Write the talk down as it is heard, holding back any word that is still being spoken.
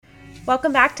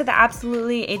Welcome back to the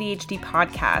Absolutely ADHD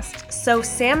podcast. So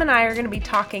Sam and I are going to be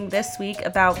talking this week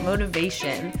about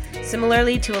motivation.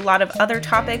 Similarly to a lot of other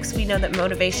topics, we know that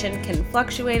motivation can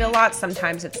fluctuate a lot.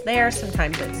 Sometimes it's there,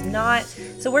 sometimes it's not.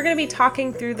 So we're going to be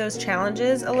talking through those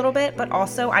challenges a little bit, but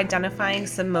also identifying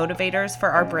some motivators for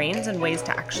our brains and ways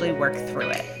to actually work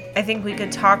through it. I think we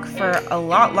could talk for a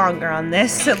lot longer on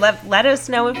this, so let us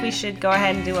know if we should go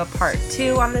ahead and do a part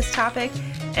 2 on this topic.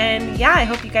 And yeah, I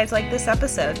hope you guys like this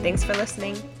episode. Thanks for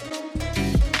listening.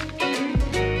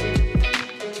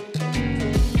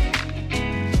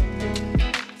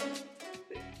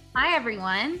 Hi,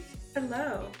 everyone.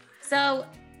 Hello. So,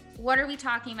 what are we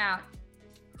talking about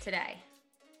today?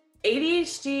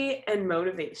 ADHD and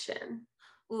motivation.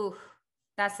 Ooh,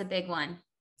 that's a big one.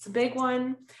 It's a big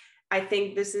one. I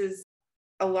think this is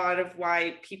a lot of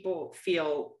why people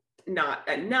feel not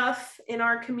enough in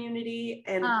our community.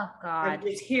 And oh, God. I'm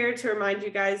just here to remind you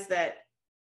guys that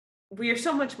we are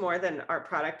so much more than our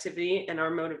productivity and our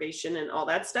motivation and all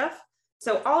that stuff.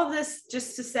 So all of this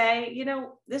just to say,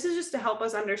 this is just to help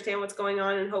us understand what's going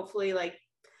on and hopefully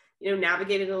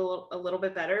navigate it a little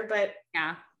bit better. But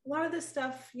yeah, a lot of this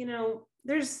stuff,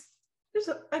 there's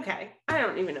okay. I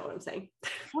don't even know what I'm saying.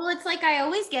 Well, it's like, I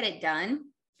always get it done,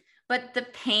 but the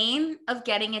pain of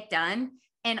getting it done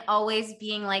and always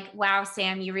being like, wow,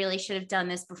 Sam, you really should have done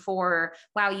this before. Or,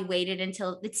 wow, you waited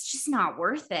until, it's just not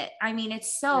worth it. I mean,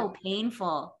 it's so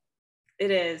painful. It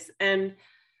is. And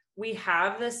we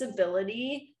have this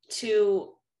ability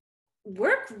to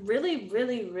work really,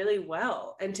 really, really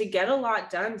well and to get a lot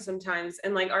done sometimes.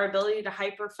 And like our ability to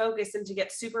hyper focus and to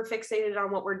get super fixated on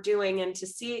what we're doing and to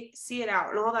see it out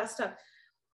and all that stuff.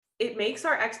 It makes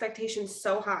our expectations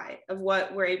so high of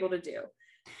what we're able to do.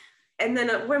 And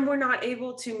then when we're not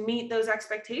able to meet those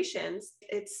expectations,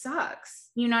 it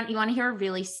sucks. You want to hear a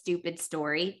really stupid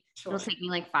story? Sure. It'll take me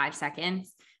like 5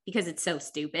 seconds because it's so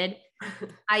stupid.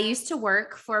 I used to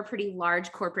work for a pretty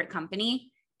large corporate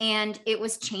company, and it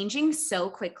was changing so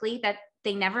quickly that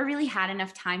they never really had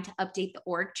enough time to update the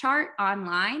org chart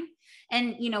online.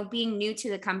 And, being new to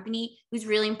the company, it was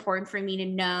really important for me to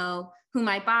know who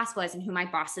my boss was and who my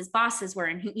boss's bosses were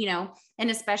and who,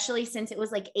 and especially since it was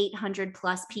like 800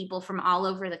 plus people from all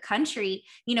over the country,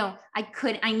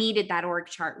 I needed that org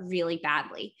chart really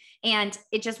badly and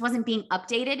it just wasn't being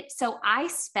updated. So I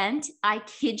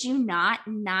kid you not,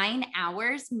 9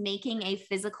 hours making a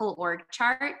physical org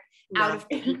chart out of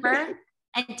paper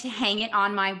and to hang it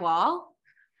on my wall.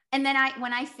 And then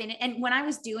when I finished, and when I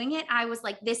was doing it, I was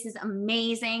like, this is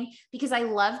amazing because I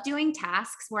love doing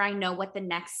tasks where I know what the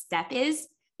next step is,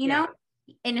 know,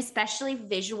 and especially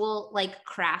visual, like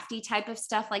crafty type of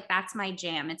stuff. Like that's my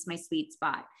jam. It's my sweet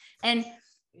spot. And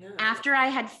after I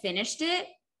had finished it,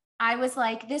 I was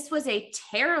like, this was a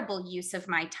terrible use of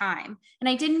my time. And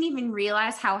I didn't even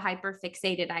realize how hyper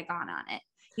fixated I got on it,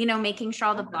 making sure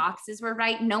all the boxes were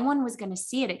right. No one was going to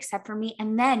see it except for me.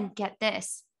 And then get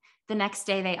this. The next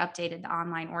day they updated the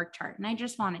online org chart and I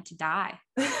just wanted to die.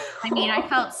 I mean, I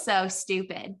felt so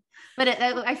stupid, but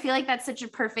I feel like that's such a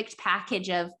perfect package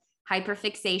of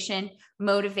hyperfixation,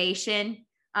 motivation,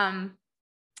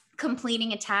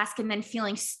 completing a task and then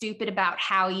feeling stupid about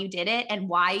how you did it and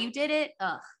why you did it.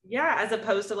 Ugh. Yeah. As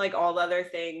opposed to like all other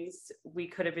things we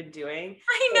could have been doing.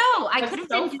 I know. I could have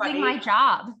been doing my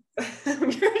job.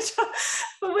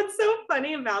 But what's so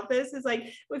funny about this is like,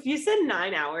 if you said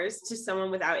 9 hours to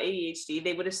someone without ADHD,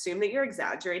 they would assume that you're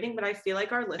exaggerating. But I feel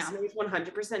like our listeners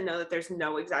 100% know that there's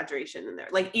no exaggeration in there.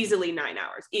 Like easily 9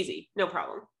 hours, easy, no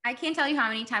problem. I can't tell you how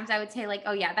many times I would say like,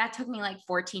 oh yeah, that took me like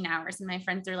 14 hours. And my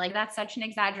friends are like, that's such an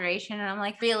exaggeration. And I'm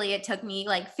like, really, it took me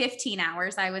like 15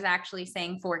 hours. I was actually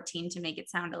saying 14 to make it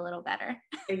sound a little better.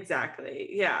 Exactly.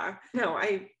 Yeah. No,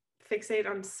 I fixate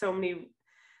on so many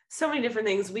different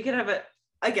things. We could have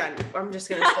I'm just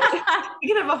going to say, we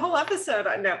could have a whole episode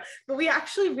on no, but we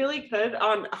actually really could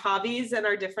on hobbies and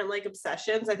our different like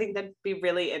obsessions. I think that'd be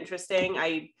really interesting.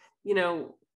 I,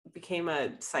 became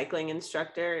a cycling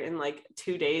instructor in like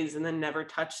 2 days and then never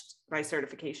touched my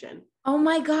certification. Oh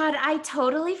my God. I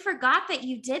totally forgot that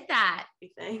you did that.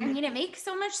 I mean, it makes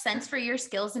so much sense for your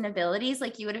skills and abilities.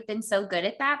 Like you would have been so good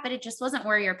at that, but it just wasn't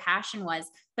where your passion was.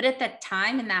 But at that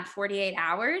time in that 48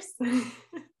 hours,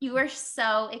 you were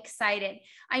so excited.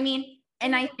 I mean,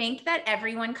 and I think that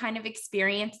everyone kind of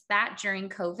experienced that during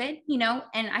COVID,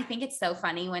 and I think it's so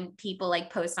funny when people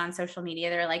like post on social media,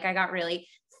 they're like, I got really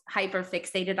hyper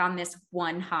fixated on this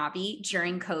one hobby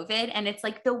during COVID. And it's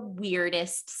like the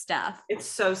weirdest stuff. It's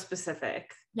so specific.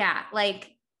 Yeah. Like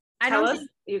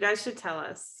you guys should tell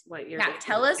us what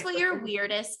tell us what your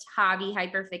weirdest hobby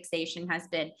hyperfixation has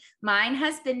been. Mine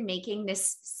has been making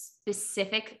this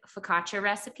specific focaccia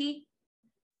recipe.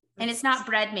 And it's not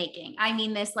bread making. I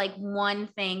mean this like one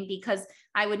thing, because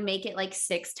I would make it like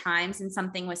 6 times and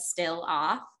something was still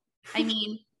off. I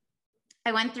mean,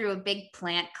 I went through a big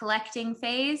plant collecting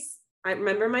phase. I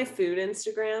remember my food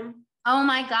Instagram. Oh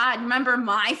my God. Remember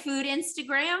my food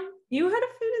Instagram? You had a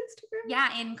food Instagram?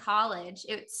 Yeah, in college.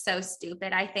 It's so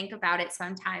stupid. I think about it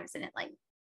sometimes and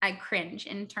I cringe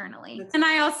internally. And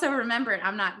I also remembered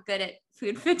I'm not good at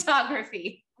food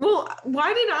photography. Well,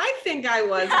 why did I think I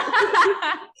was?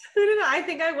 Who did I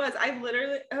think I was? I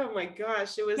literally, oh my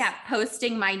gosh, it was. Yeah,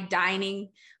 posting my dining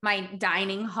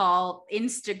hall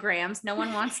Instagrams. No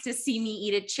one wants to see me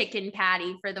eat a chicken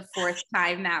patty for the 4th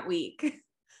time that week.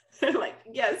 They're like,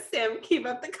 yes, Sam, keep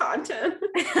up the content.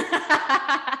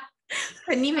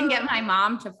 Couldn't even get my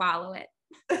mom to follow it.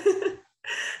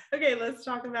 Okay, let's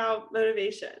talk about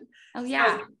motivation. Oh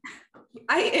yeah. So,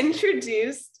 I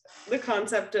introduced the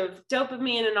concept of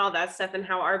dopamine and all that stuff and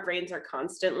how our brains are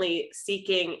constantly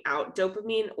seeking out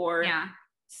dopamine or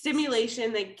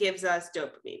stimulation that gives us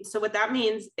dopamine. So what that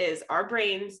means is our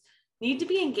brains need to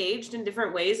be engaged in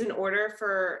different ways in order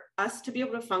for us to be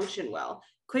able to function well.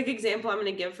 Quick example I'm going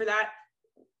to give for that.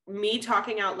 Me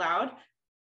talking out loud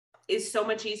is so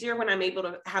much easier when I'm able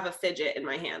to have a fidget in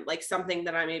my hand, like something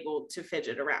that I'm able to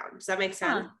fidget around. Does that make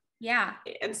sense? Yeah.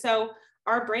 And so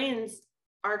our brains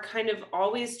are kind of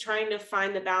always trying to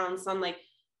find the balance on like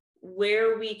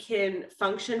where we can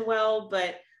function well,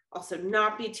 but also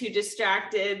not be too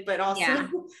distracted, but also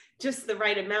just the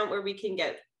right amount where we can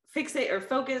get fixate or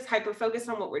focus, hyper focused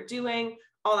on what we're doing,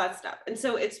 all that stuff. And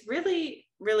so it's really,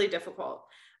 really difficult.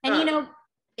 And you know,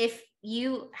 if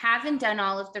you haven't done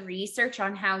all of the research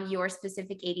on how your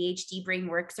specific ADHD brain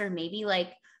works, or maybe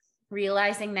like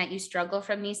realizing that you struggle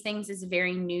from these things is a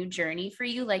very new journey for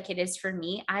you, like it is for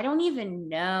me. I don't even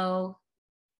know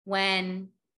when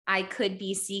I could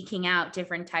be seeking out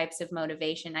different types of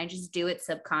motivation. I just do it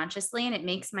subconsciously, and it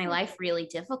makes my life really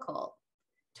difficult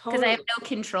because I have no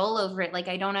control over it. Like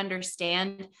I don't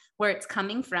understand where it's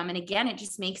coming from. And again, it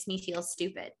just makes me feel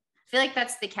stupid. I feel like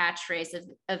that's the catchphrase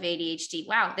of ADHD.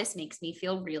 Wow, this makes me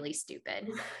feel really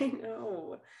stupid. I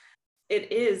know.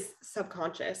 It is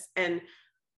subconscious, and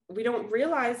we don't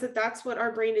realize that that's what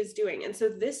our brain is doing. And so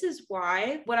this is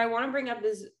why what I want to bring up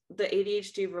is the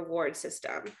ADHD reward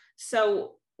system.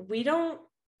 So we don't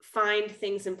find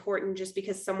things important just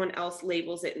because someone else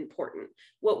labels it important.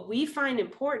 What we find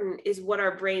important is what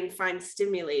our brain finds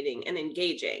stimulating and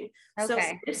engaging. Okay. So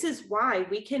this is why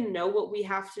we can know what we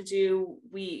have to do.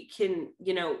 We can,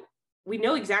 we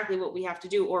know exactly what we have to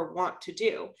do or want to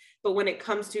do. But when it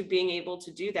comes to being able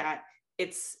to do that,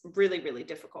 it's really, really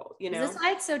difficult, Is this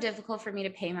why it's so difficult for me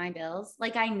to pay my bills?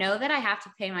 Like, I know that I have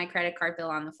to pay my credit card bill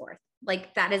on the 4th.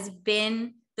 Like, that has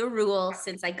been the rule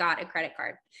since I got a credit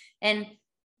card. And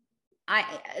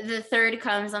the 3rd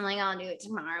comes, I'm like, I'll do it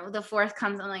tomorrow. The 4th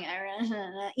comes, I'm like,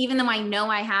 even though I know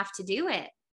I have to do it.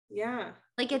 Yeah.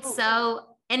 Like, it's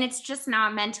and it's just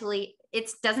not mentally, it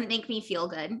doesn't make me feel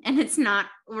good, and it's not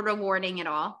rewarding at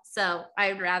all. So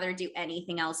I would rather do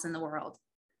anything else in the world.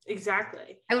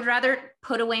 Exactly. I would rather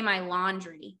put away my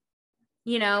laundry,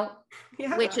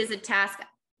 which is a task.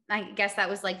 I guess that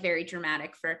was like very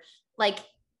dramatic for like,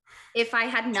 if I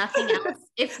had nothing else,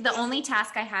 if the only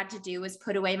task I had to do was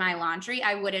put away my laundry,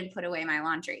 I wouldn't put away my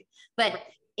laundry. But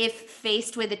if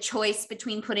faced with a choice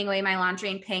between putting away my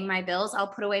laundry and paying my bills, I'll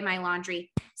put away my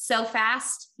laundry so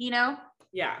fast,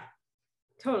 Yeah,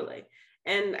 totally.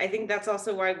 And I think that's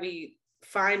also why we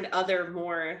find other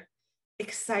more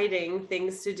exciting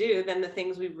things to do than the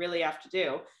things we really have to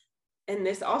do. And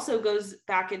this also goes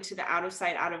back into the out of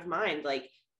sight, out of mind. Like,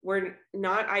 we're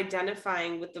not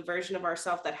identifying with the version of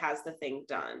ourselves that has the thing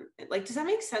done. Like, does that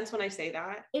make sense when I say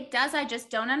that? It does. I just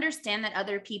don't understand that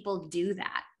other people do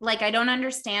that. Like, I don't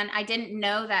understand. I didn't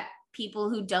know that people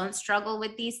who don't struggle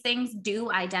with these things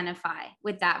do identify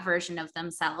with that version of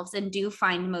themselves and do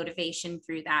find motivation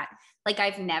through that. Like,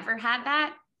 I've never had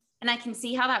that. And I can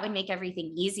see how that would make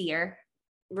everything easier.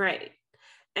 Right.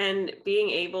 And being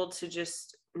able to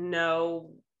just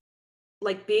know,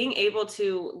 like being able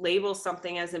to label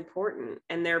something as important,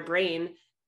 and their brain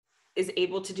is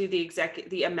able to do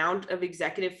the amount of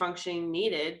executive functioning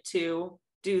needed to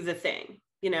do the thing,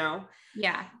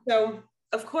 Yeah. So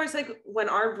of course, like when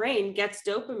our brain gets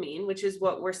dopamine, which is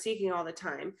what we're seeking all the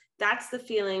time, that's the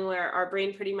feeling where our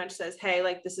brain pretty much says, hey,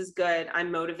 like, this is good.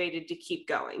 I'm motivated to keep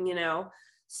going,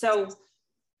 So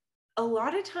a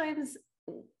lot of times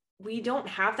we don't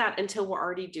have that until we're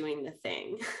already doing the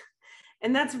thing.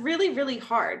 And that's really, really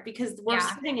hard because we're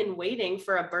sitting and waiting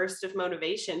for a burst of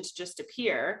motivation to just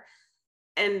appear.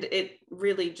 And it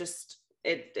really just,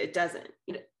 it doesn't.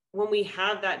 When we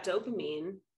have that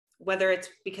dopamine, whether it's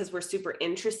because we're super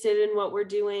interested in what we're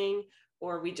doing,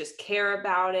 or we just care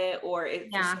about it, or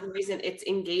for some reason it's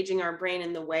engaging our brain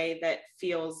in the way that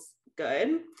feels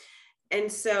good.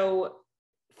 And so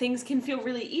things can feel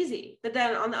really easy. But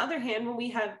then on the other hand, when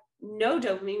we have no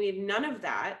dopamine, we have none of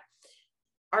that,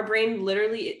 our brain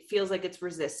literally, it feels like it's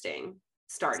resisting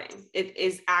starting. It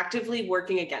is actively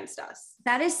working against us.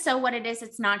 That is so what it is.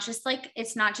 It's not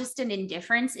just an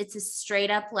indifference. It's a straight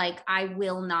up, like, I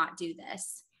will not do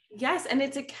this. Yes. And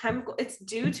it's a chemical, it's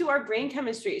due to our brain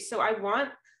chemistry. So I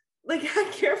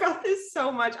care about this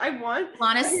so much.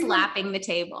 Lana's slapping the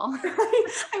table.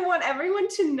 I want everyone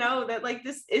to know that like,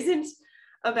 this isn't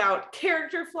about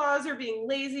character flaws or being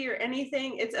lazy or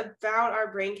anything. It's about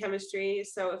our brain chemistry.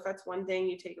 So if that's one thing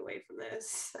you take away from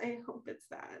this, I hope it's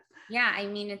that. Yeah. I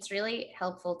mean, it's really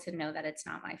helpful to know that it's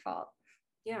not my fault.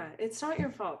 Yeah. It's not your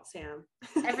fault, Sam.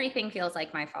 Everything feels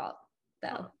like my fault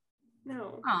though. Oh,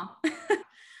 no. Oh.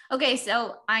 Okay.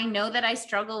 So I know that I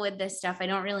struggle with this stuff. I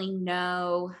don't really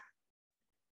know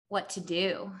what to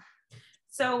do.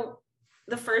 So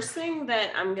the first thing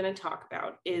that I'm going to talk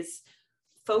about is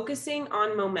focusing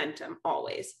on momentum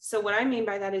always. So what I mean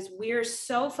by that is we're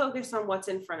so focused on what's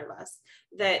in front of us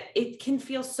that it can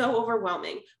feel so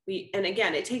overwhelming. And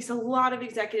again, it takes a lot of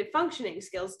executive functioning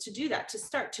skills to do that, to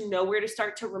start to know where to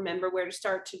start, to remember where to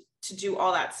start, to do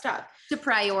all that stuff. To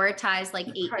prioritize like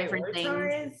 8 different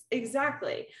things.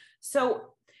 Exactly.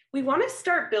 So we want to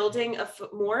start building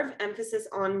more of emphasis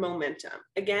on momentum.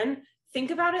 Again, think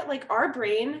about it like our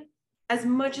brain, as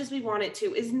much as we want it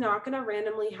to, is not going to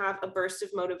randomly have a burst of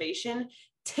motivation.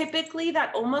 Typically,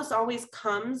 that almost always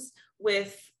comes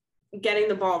with getting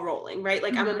the ball rolling, right?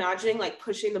 Like I'm imagining like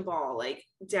pushing the ball like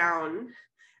down,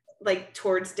 like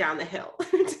towards down the hill.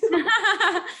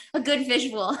 A good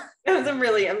visual. It was a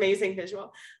really amazing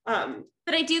visual. But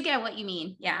I do get what you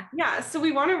mean. Yeah. Yeah. So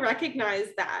we want to recognize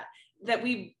that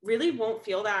we really won't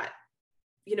feel that,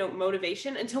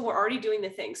 motivation until we're already doing the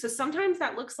thing. So sometimes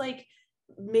that looks like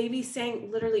maybe saying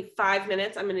literally 5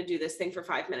 minutes, I'm going to do this thing for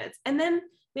 5 minutes. And then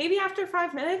maybe after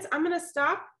 5 minutes, I'm going to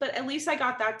stop, but at least I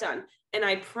got that done. And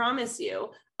I promise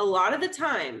you, a lot of the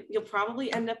time, you'll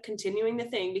probably end up continuing the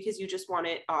thing because you just want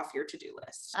it off your to-do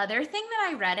list. Other thing that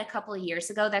I read a couple of years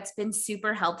ago that's been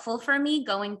super helpful for me,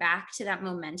 going back to that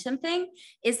momentum thing,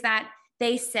 is that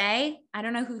they say, I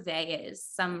don't know who they is,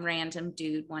 some random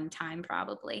dude one time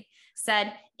probably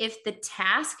said, if the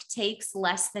task takes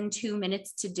less than 2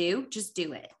 minutes to do, just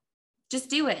do it. Just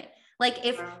do it. Like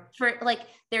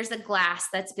there's a glass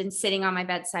that's been sitting on my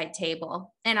bedside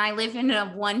table and I live in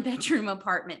a 1-bedroom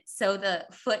apartment. So the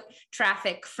foot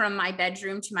traffic from my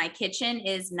bedroom to my kitchen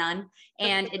is none.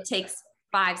 And it takes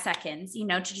 5 seconds,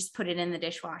 to just put it in the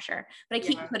dishwasher, but I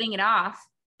keep putting it off.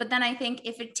 But then I think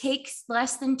if it takes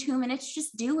less than 2 minutes,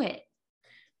 just do it.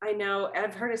 I know.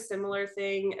 I've heard a similar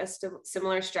thing, a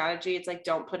similar strategy. It's like,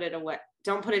 don't put it away.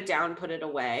 Don't put it down, put it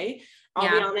away. I'll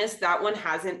be honest, that one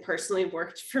hasn't personally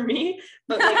worked for me,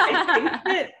 but like, I think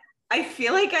that I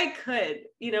feel like I could,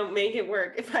 make it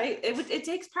work it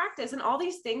takes practice, and all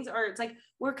these things it's like,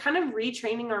 we're kind of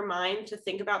retraining our mind to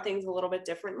think about things a little bit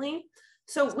differently.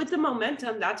 So with the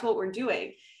momentum, that's what we're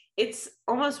doing. It's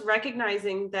almost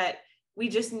recognizing that we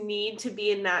just need to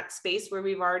be in that space where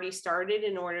we've already started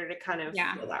in order to kind of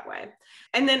feel that way.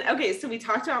 And then, okay, so we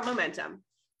talked about momentum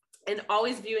and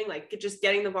always viewing like just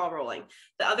getting the ball rolling.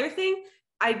 The other thing,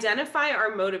 identify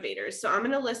our motivators. So I'm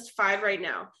going to list 5 right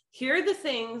now. Here are the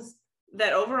things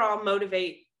that overall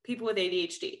motivate people with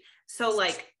ADHD. So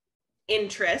like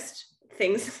interest,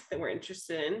 things that we're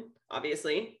interested in,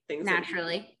 obviously, things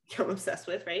naturally that we become obsessed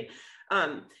with, right?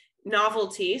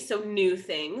 Novelty, so new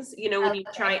things, when you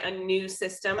try a new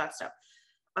system, that stuff.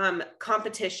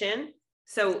 Competition,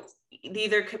 so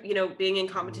either being in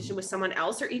competition with someone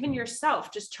else or even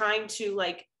yourself, just trying to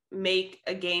like make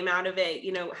a game out of it.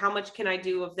 How much can I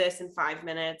do of this in 5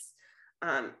 minutes?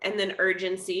 And then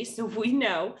urgency, so we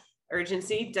know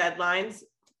urgency, deadlines,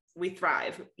 we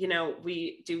thrive,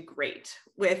 we do great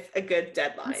with a good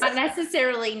deadline. Not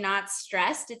necessarily not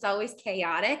stressed. It's always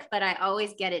chaotic, but I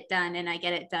always get it done and I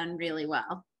get it done really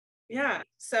well. Yeah.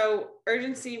 So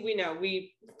urgency, we know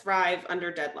we thrive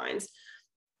under deadlines.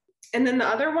 And then the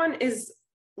other one is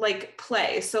like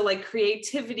play. So like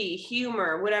creativity,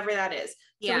 humor, whatever that is.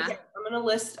 So I'm going to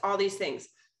list all these things: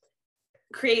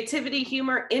 creativity,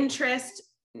 humor, interest,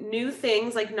 new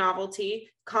things like novelty,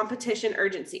 competition,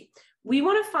 urgency. We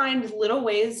want to find little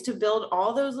ways to build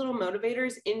all those little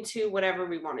motivators into whatever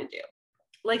we want to do.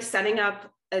 Like setting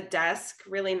up a desk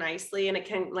really nicely, and it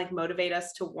can like motivate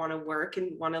us to want to work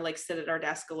and want to like sit at our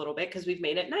desk a little bit because we've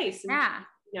made it nice.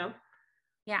 And,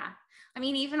 Yeah. I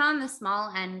mean, even on the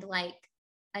small end, like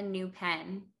a new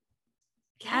pen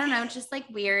I don't know, just like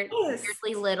Yes.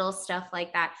 weirdly little stuff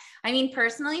like that. I mean,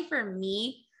 personally, for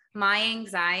me, my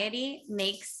anxiety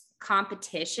makes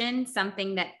competition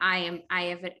something that I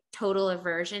have a total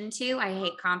aversion to. I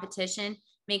hate competition,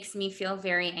 makes me feel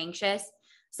very anxious.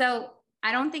 So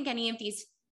I don't think any of these,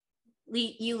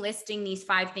 you listing these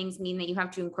 5 things mean that you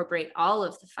have to incorporate all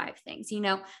of the 5 things,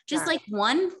 just like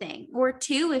one thing or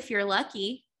 2 if you're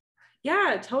lucky.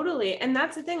 Yeah, totally. And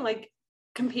that's the thing, like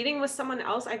competing with someone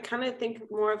else, I kind of think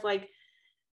more of like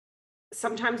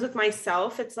sometimes with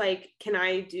myself, it's like, can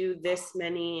I do this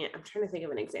many? I'm trying to think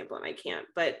of an example and I can't,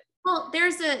 but well,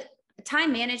 there's a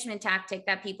time management tactic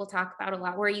that people talk about a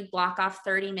lot where you block off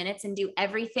 30 minutes and do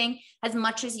everything as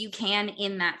much as you can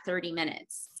in that 30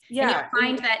 minutes. Yeah. And you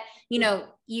find that,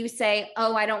 you say,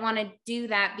 oh, I don't want to do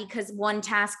that because one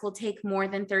task will take more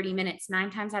than 30 minutes.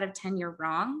 9 times out of 10, you're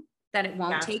wrong, that it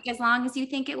won't take as long as you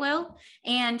think it will.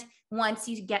 And once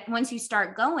you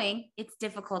start going, it's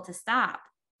difficult to stop.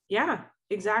 Yeah,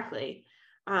 exactly.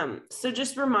 So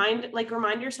just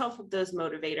remind yourself of those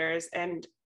motivators and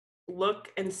look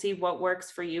and see what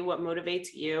works for you, what motivates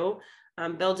you.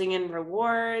 Building in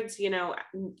rewards,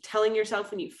 telling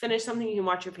yourself when you finish something, you can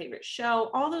watch your favorite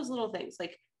show. All those little things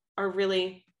like are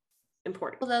really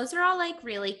important. Well, those are all like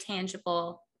really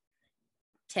tangible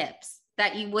tips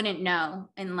that you wouldn't know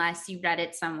unless you read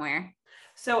it somewhere.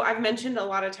 So I've mentioned a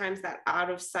lot of times that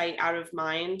out of sight, out of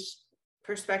mind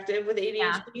perspective with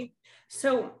ADHD. Yeah.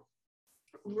 So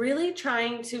really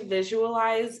trying to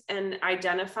visualize and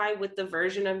identify with the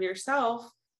version of yourself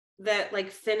that like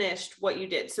finished what you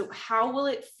did. So how will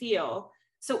it feel?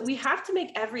 So we have to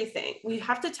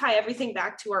tie everything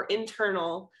back to our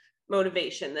internal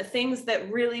motivation, the things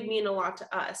that really mean a lot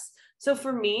to us. So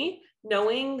for me,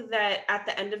 knowing that at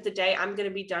the end of the day, I'm going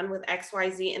to be done with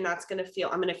XYZ and I'm going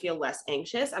to feel less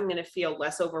anxious. I'm going to feel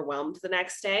less overwhelmed the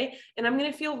next day. And I'm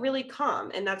going to feel really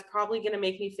calm. And that's probably going to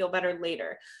make me feel better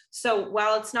later. So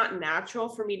while it's not natural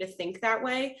for me to think that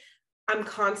way, I'm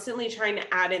constantly trying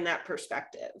to add in that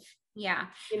perspective. Yeah.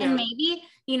 And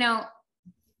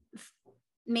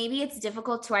maybe it's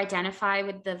difficult to identify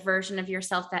with the version of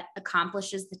yourself that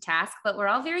accomplishes the task, but we're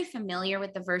all very familiar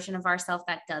with the version of ourselves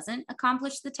that doesn't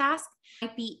accomplish the task. It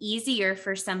might be easier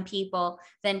for some people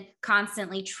than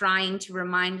constantly trying to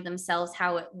remind themselves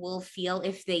how it will feel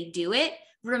if they do it.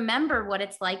 Remember what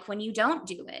it's like when you don't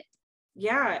do it.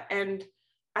 Yeah. And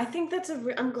I think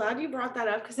I'm glad you brought that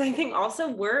up because I think also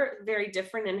we're very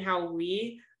different in how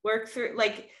we work through,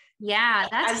 like, yeah,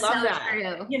 that's I love that.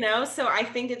 True. So I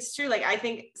think it's true. Like, I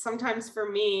think sometimes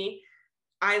for me,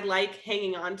 I like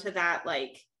hanging on to that,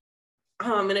 like,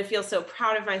 oh, I'm going to feel so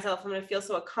proud of myself. I'm going to feel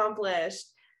so accomplished,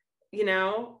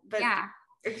 but yeah.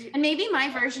 And maybe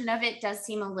my version of it does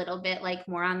seem a little bit like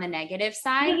more on the negative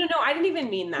side. No, I didn't even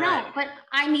mean that. No, but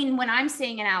I mean, when I'm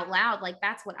saying it out loud, like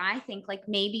that's what I think, like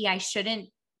maybe I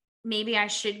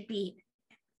should be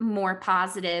more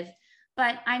positive,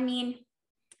 but I mean,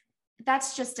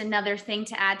 that's just another thing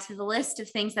to add to the list of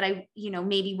things that I,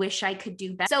 maybe wish I could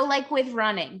do better. So like with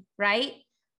running, right?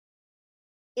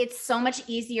 It's so much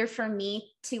easier for me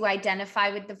to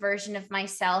identify with the version of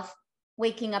myself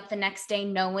waking up the next day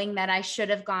knowing that I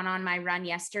should have gone on my run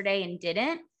yesterday and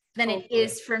didn't, than it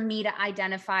is for me to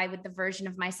identify with the version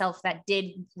of myself that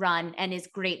did run and is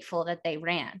grateful that they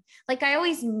ran. Like I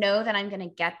always know that I'm going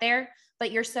to get there,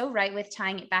 but you're so right with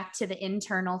tying it back to the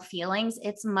internal feelings.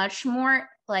 It's much more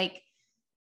like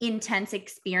intense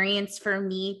experience for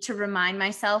me to remind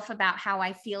myself about how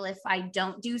I feel if I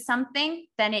don't do something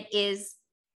than it is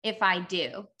if I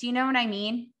do. Do you know what I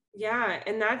mean? Yeah.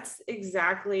 And that's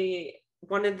exactly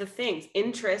one of the things.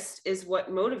 Interest is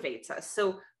what motivates us.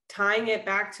 So tying it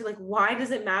back to like, why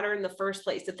does it matter in the first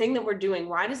place? The thing that we're doing,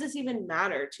 why does this even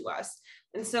matter to us?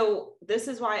 And so this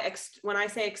is why when I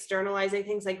say externalizing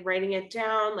things like writing it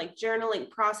down, like journaling,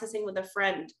 processing with a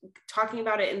friend, talking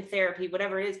about it in therapy,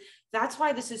 whatever it is, that's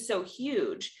why this is so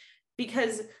huge,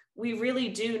 because we really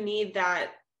do need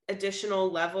that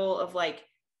additional level of like,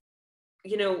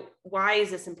 why is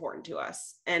this important to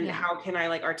us? And how can I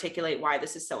like articulate why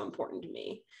this is so important to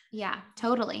me? Yeah,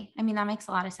 totally. I mean, that makes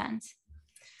a lot of sense.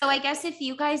 So I guess if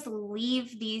you guys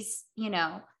leave these,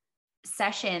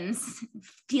 sessions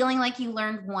feeling like you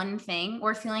learned one thing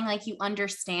or feeling like you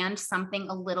understand something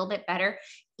a little bit better,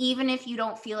 even if you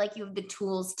don't feel like you have the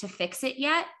tools to fix it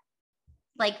yet,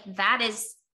 like that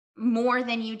is more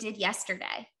than you did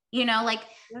yesterday.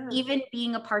 Even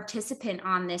being a participant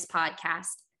on this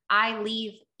podcast, I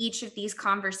leave each of these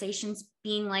conversations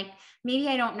being like, maybe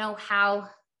I don't know how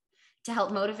to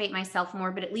help motivate myself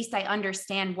more, but at least I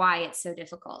understand why it's so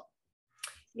difficult.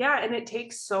 Yeah. And it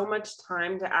takes so much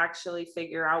time to actually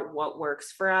figure out what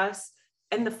works for us.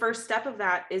 And the first step of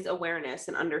that is awareness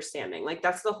and understanding. Like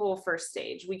that's the whole first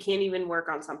stage. We can't even work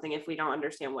on something if we don't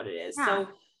understand what it is. Yeah. So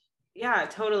yeah,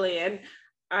 totally. And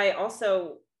I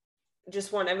also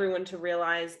just want everyone to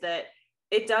realize that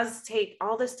it does take,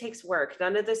 all this takes work.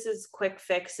 None of this is quick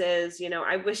fixes. You know,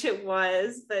 I wish it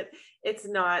was, but it's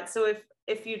not. So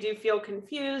if you do feel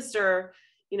confused or,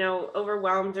 you know,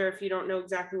 overwhelmed, or if you don't know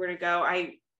exactly where to go,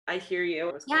 I hear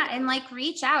you. Yeah. And like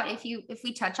reach out if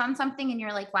we touch on something and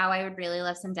you're like, wow, I would really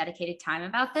love some dedicated time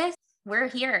about this. We're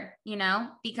here, you know,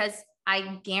 because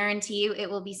I guarantee you it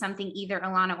will be something either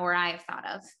Alana or I have thought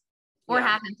of or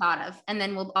haven't thought of. And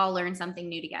then we'll all learn something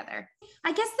new together.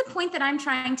 I guess the point that I'm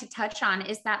trying to touch on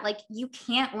is that like, you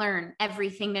can't learn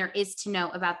everything there is to know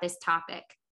about this topic,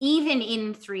 even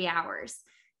in 3 hours,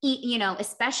 you know,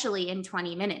 especially in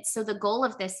 20 minutes. So the goal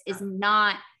of this is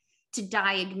not to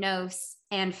diagnose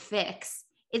and fix.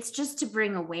 It's just to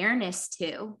bring awareness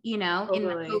to, you know, in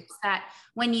the hopes that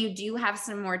when you do have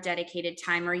some more dedicated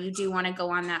time, or you do want to go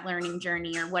on that learning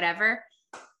journey or whatever,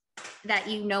 that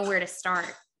you know where to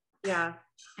start. Yeah.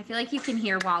 I feel like you can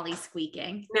hear Wally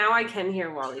squeaking. Now I can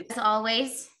hear Wally. As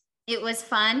always, it was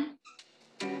fun,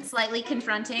 slightly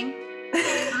confronting,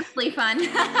 mostly fun.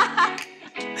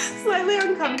 Slightly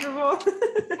uncomfortable.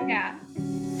 Yeah.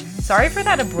 Sorry for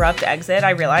that abrupt exit.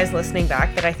 I realized listening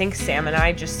back that I think Sam and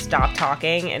I just stopped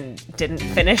talking and didn't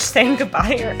finish saying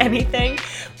goodbye or anything.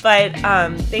 But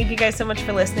thank you guys so much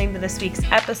for listening to this week's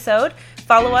episode.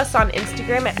 Follow us on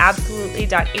Instagram at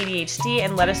absolutely.adhd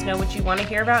and let us know what you want to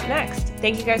hear about next.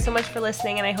 Thank you guys so much for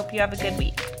listening, and I hope you have a good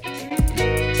week.